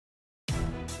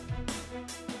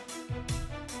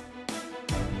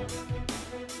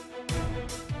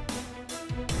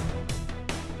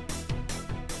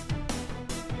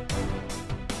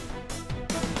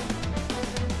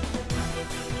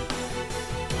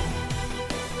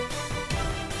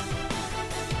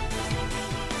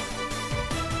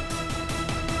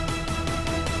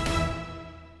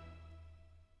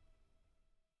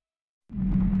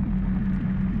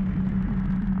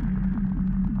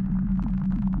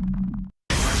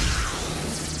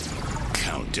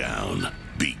countdown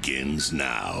begins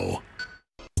now.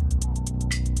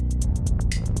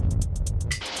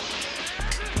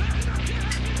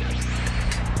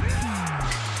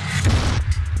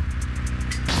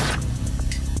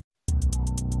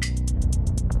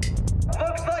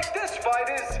 Looks like this fight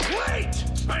is... Wait!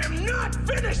 I am not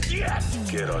finished yet!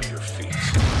 Get on your feet.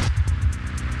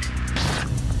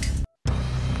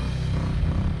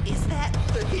 Is that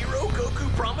the hero Goku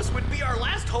promised would be our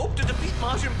last hope to defeat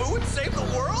Majin Buu and save the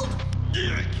world?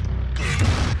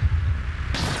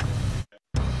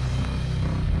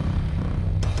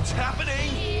 It's happening!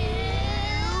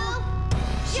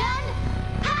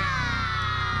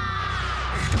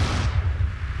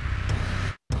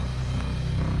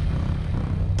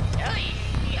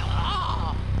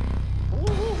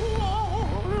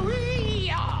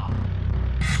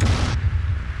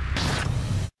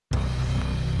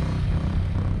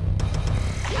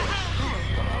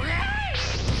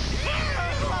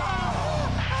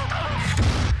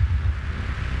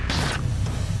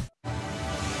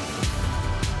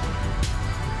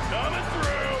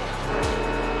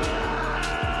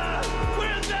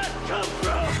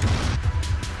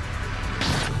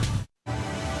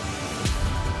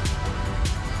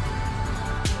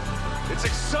 It's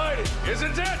exciting,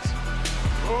 isn't it?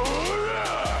 All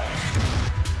right.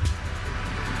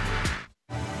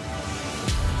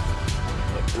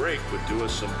 A break would do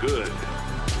us some good.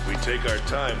 If we take our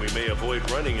time, we may avoid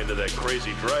running into that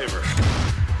crazy driver.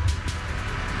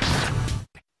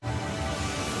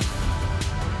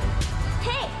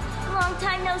 Hey, long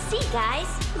time no see, guys.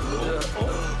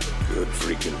 Good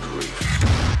freaking grief.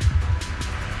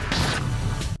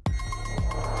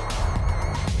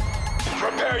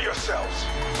 Prepare yourselves,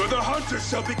 for the hunters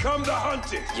shall become the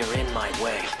hunted. You're in my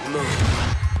way. Move.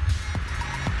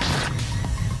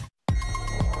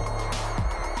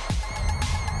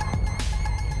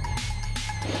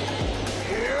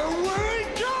 Here we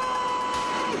go!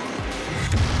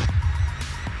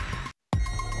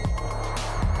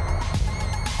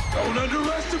 Don't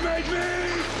underestimate me!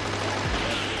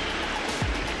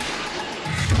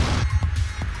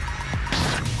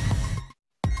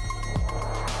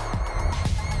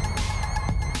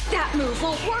 That move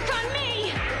won't work on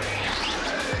me!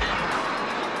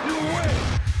 You win!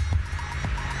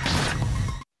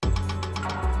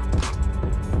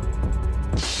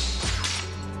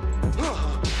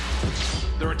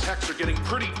 Their attacks are getting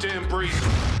pretty damn brazen.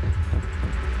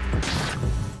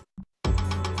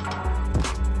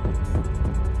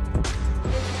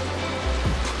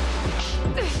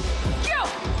 Go!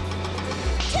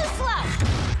 Too slow!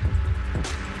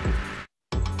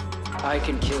 I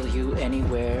can kill you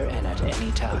anywhere and at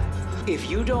any time. If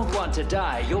you don't want to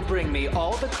die, you'll bring me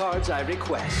all the cards I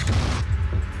request.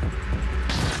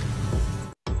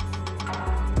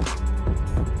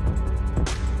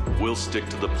 We'll stick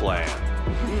to the plan.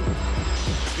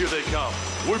 Here they come.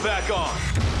 We're back on.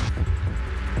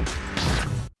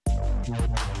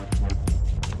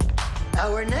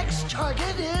 Our next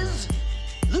target is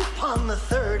Lupin the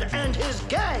Third and his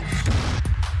gang.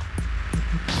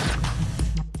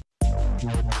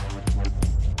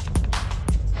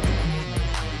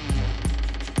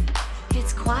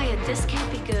 It's quiet. This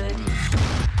can't be good.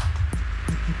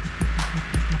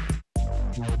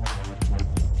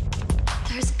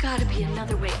 There's gotta be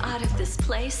another way out of this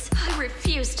place. I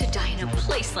refuse to die in a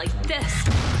place like this.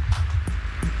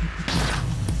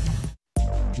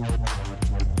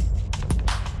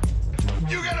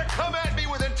 You gotta come at me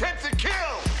with intent to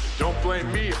kill! Don't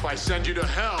blame me if I send you to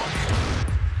hell.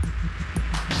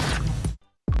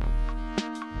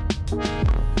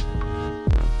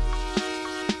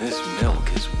 This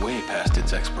milk is way past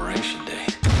its expiration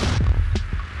date.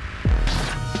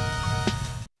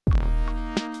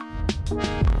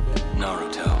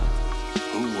 Naruto,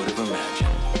 who would have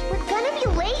imagined? We're gonna be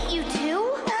late, you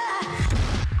two.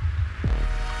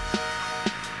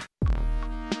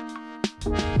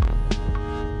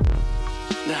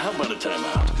 Now, how about a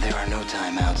timeout? There are no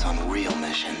timeouts on real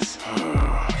missions.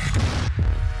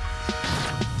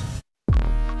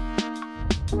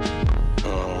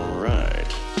 All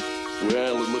right.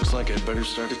 Well, it looks like I'd better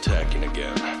start attacking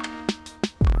again.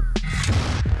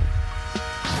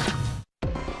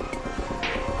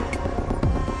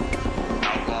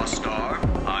 Outlaw Star,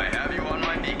 I have you on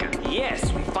my beacon.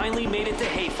 Yes, we finally made it to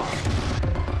Hay Farm.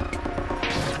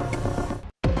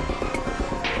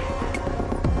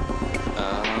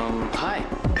 Hi.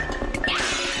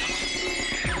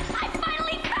 I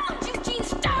finally found you, Gene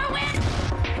Starwin!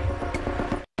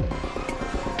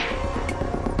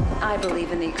 I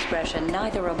believe in the expression,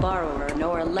 neither a borrower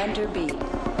nor a lender be.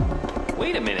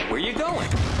 Wait a minute, where you going?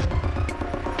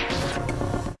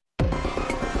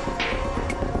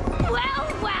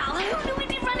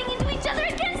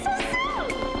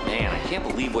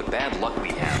 bad luck we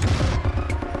have.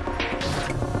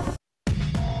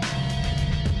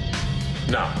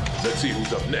 Now, let's see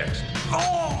who's up next.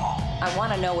 I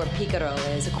want to know where Picaro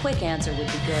is. A quick answer would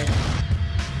be good.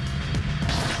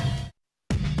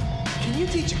 Can you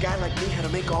teach a guy like me how to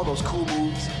make all those cool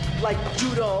moves? Like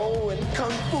judo and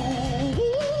kung fu?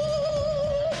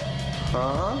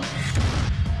 Huh?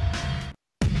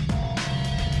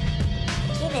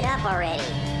 Give it up already.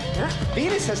 Huh?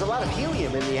 Venus has a lot of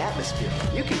helium in the atmosphere.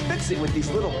 You can fix it with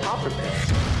these little popper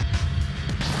pills.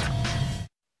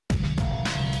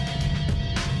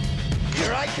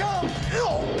 Here I come!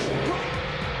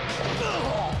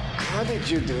 How did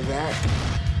you do that?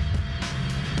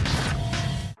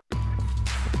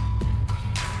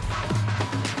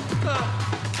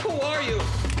 Who are you?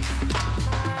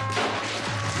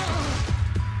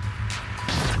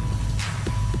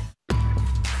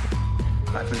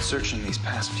 I've been searching these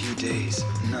past few days.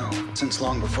 No, since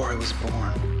long before I was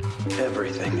born.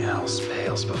 Everything else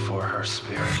pales before her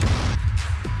spirit.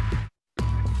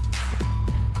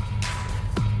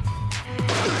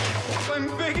 I'm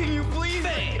begging you, please.